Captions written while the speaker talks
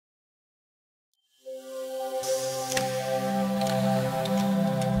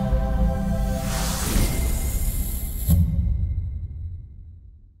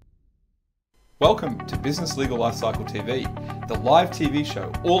Welcome to Business Legal Lifecycle TV, the live TV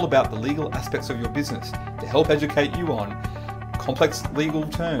show all about the legal aspects of your business to help educate you on complex legal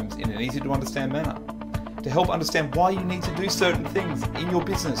terms in an easy to understand manner, to help understand why you need to do certain things in your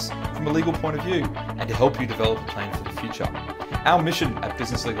business from a legal point of view, and to help you develop a plan for the future. Our mission at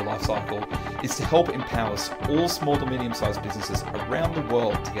Business Legal Lifecycle is to help empower all small to medium-sized businesses around the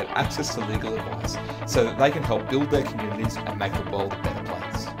world to get access to legal advice so that they can help build their communities and make the world a better place.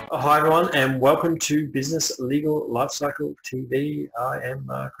 Hi everyone, and welcome to Business Legal Lifecycle TV. I am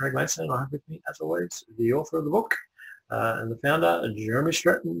Craig Mason, and I have with me, as always, the author of the book and the founder, Jeremy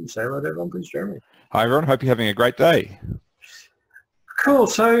Stratton. Say hello to everyone, please, Jeremy. Hi everyone, hope you're having a great day. Cool.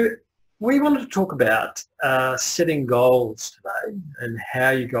 So we wanted to talk about setting goals today and how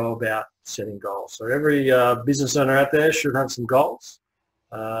you go about setting goals. So every business owner out there should have some goals,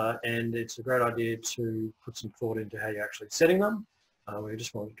 and it's a great idea to put some thought into how you're actually setting them. We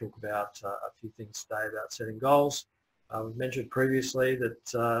just wanted to talk about a few things today about setting goals. We've mentioned previously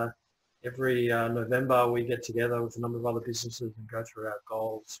that every November we get together with a number of other businesses and go through our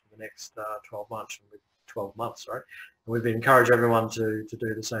goals for the next 12 months. And we've been encouraging everyone to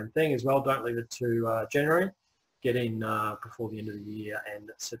do the same thing as well. Don't leave it to January. Get in before the end of the year and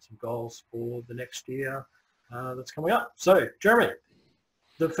set some goals for the next year that's coming up. So, Jeremy,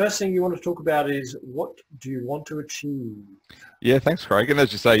 the first thing you want to talk about is, what do you want to achieve? Yeah, thanks, Craig. And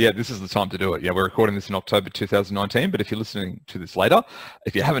as you say, yeah, this is the time to do it. Yeah, we're recording this in October 2019, but if you're listening to this later,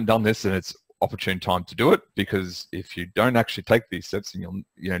 if you haven't done this, then it's opportune time to do it, because if you don't actually take these steps, and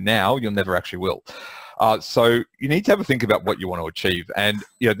you'll never actually will. So you need to have a think about what you want to achieve, and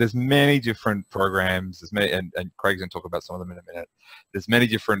there's many different programs. There's many, and Craig's going to talk about some of them in a minute. There's many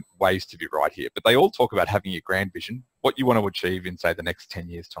different ways to be right here, but they all talk about having your grand vision, what you want to achieve in, say, the next 10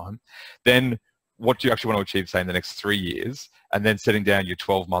 years time, then what do you actually want to achieve, say, in the next 3 years, and then setting down your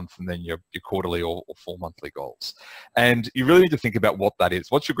 12-month and then your quarterly or 4-monthly goals. And you really need to think about what that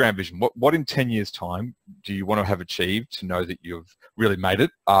is. What's your grand vision? What in 10 years' time do you want to have achieved to know that you've really made it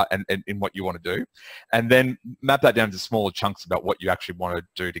and in what you want to do? And then map that down into smaller chunks about what you actually want to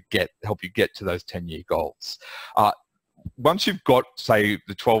do to help you get to those 10-year goals. Once you've got, say,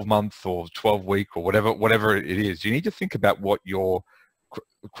 the 12-month or 12-week or whatever it is, you need to think about what your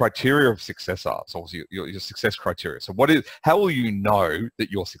criteria of success are, so your success criteria. So how will you know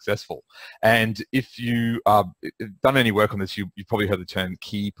that you're successful? And if you done any work on this, you've probably heard the term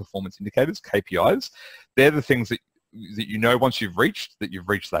key performance indicators, KPIs. They're the things that you know once you've reached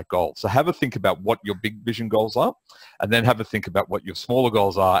that goal. So have a think about what your big vision goals are, and then have a think about what your smaller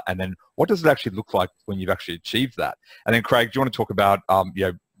goals are, and then what does it actually look like when you've actually achieved that. And then, Craig, do you want to talk about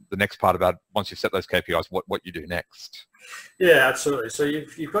the next part about once you've set those KPIs, what you do next? Yeah, absolutely. So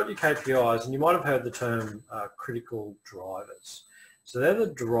you've got your KPIs, and you might have heard the term critical drivers. So they're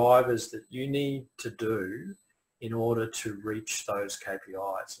the drivers that you need to do in order to reach those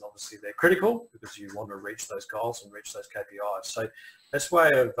KPIs. And obviously they're critical because you want to reach those goals and reach those KPIs. So best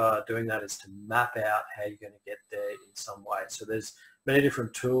way of doing that is to map out how you're going to get there in some way. So there's many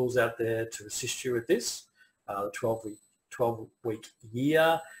different tools out there to assist you with this, the 12-week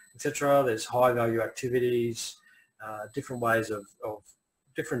year, etc. There's high value activities, different ways of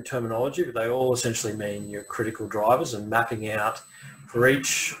different terminology, but they all essentially mean your critical drivers, and mapping out for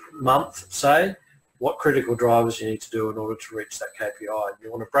each month, say, what critical drivers you need to do in order to reach that KPI. And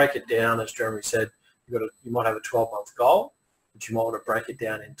you want to break it down, as Jeremy said. You might have a 12-month goal, but you might want to break it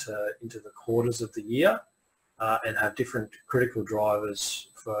down into the quarters of the year and have different critical drivers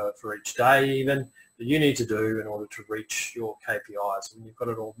for each day even that you need to do in order to reach your KPIs. And you've got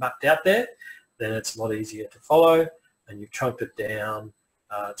it all mapped out there, then it's a lot easier to follow, and you've chunked it down.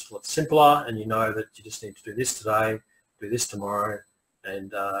 It's a lot simpler, and you know that you just need to do this today, do this tomorrow,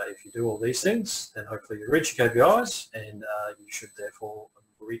 and if you do all these things, then hopefully you reach your KPIs, and you should therefore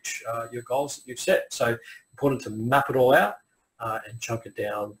reach your goals that you've set. So important to map it all out and chunk it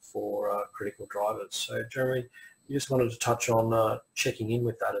down for critical drivers. So Jeremy, you just wanted to touch on checking in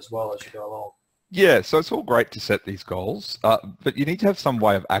with that as well as you go along. Yeah, so it's all great to set these goals, but you need to have some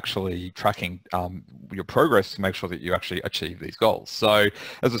way of actually tracking your progress to make sure that you actually achieve these goals. So,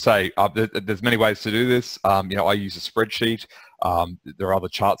 as I say, there's many ways to do this. I use a spreadsheet. There are other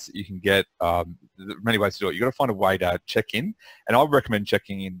charts that you can get. There are many ways to do it. You've got to find a way to check in, and I would recommend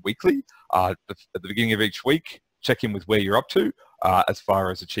checking in weekly. At the beginning of each week, check in with where you're up to as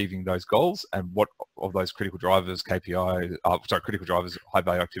far as achieving those goals, and what of those critical drivers, critical drivers, high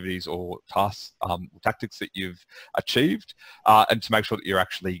value activities or tasks, tactics that you've achieved, and to make sure that you're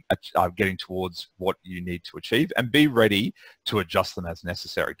actually getting towards what you need to achieve, and be ready to adjust them as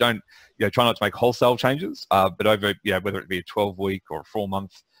necessary. Don't, try not to make wholesale changes, but over, whether it be a 12-week or a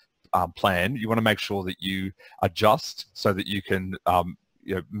 4-month plan, you want to make sure that you adjust so that you can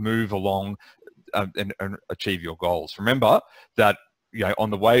move along and achieve your goals. Remember that on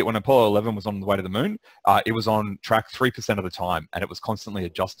the way, when Apollo 11 was on the way to the moon, it was on track 3% of the time, and it was constantly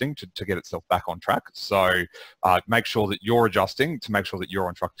adjusting to get itself back on track. So make sure that you're adjusting to make sure that you're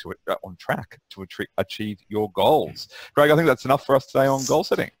on track to achieve your goals. Greg, I think that's enough for us today on goal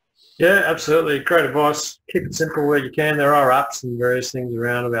setting. Yeah, absolutely. Great advice. Keep it simple where you can. There are apps and various things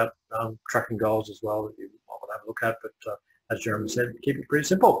around about tracking goals as well that you might want to have a look at, but as Jeremy said, keep it pretty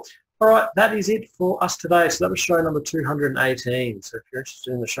simple. All right, that is it for us today. So that was show number 218. So if you're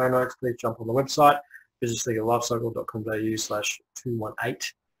interested in the show notes, please jump on the website,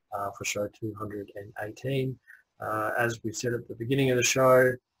 businesslegalifecycle.com.au/218 for show 218. As we said at the beginning of the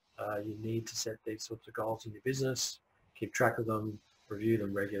show, you need to set these sorts of goals in your business, keep track of them, review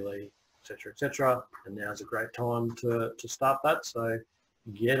them regularly, etc., etc. And now's a great time to start that. So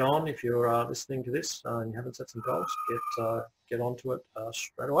get on if you're listening to this and you haven't set some goals. Get onto it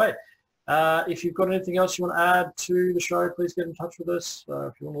straight away. If you've got anything else you want to add to the show, please get in touch with us.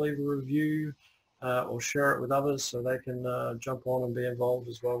 If you want to leave a review or share it with others so they can jump on and be involved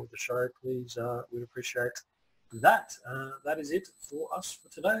as well with the show, please, we'd appreciate that. That is it for us for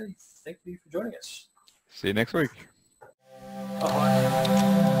today. Thank you for joining us. See you next week.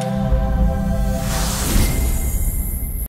 Bye.